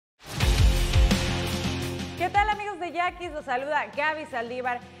de Yaquis, los saluda Gaby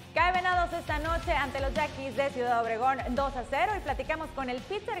Saldívar. Cae Venados esta noche ante los Yaquis de Ciudad Obregón 2-0 y platicamos con el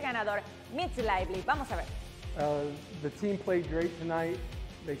pitcher ganador, Mitch Lively. Vamos a ver. The team played great tonight.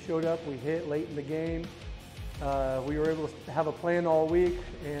 They showed up, we hit late in the game. We were able to have a plan all week,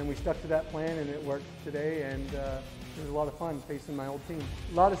 and we stuck to that plan, and it worked today, and it was a lot of fun facing my old team.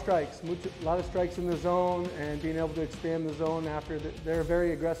 A lot of strikes, a lot of strikes in the zone, and being able to expand the zone after they're a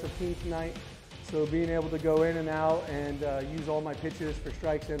very aggressive team tonight. So being able to go in and out and use all my pitches for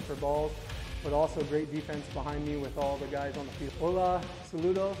strikes and for balls, but also great defense behind me with all the guys on the field. Hola,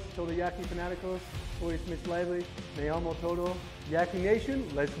 saludos, todo Yaqui fanáticos. Soy Mitch Lively, me amo todo. Yaqui Nation,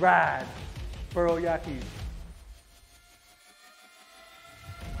 let's ride. Furrow Yaquis.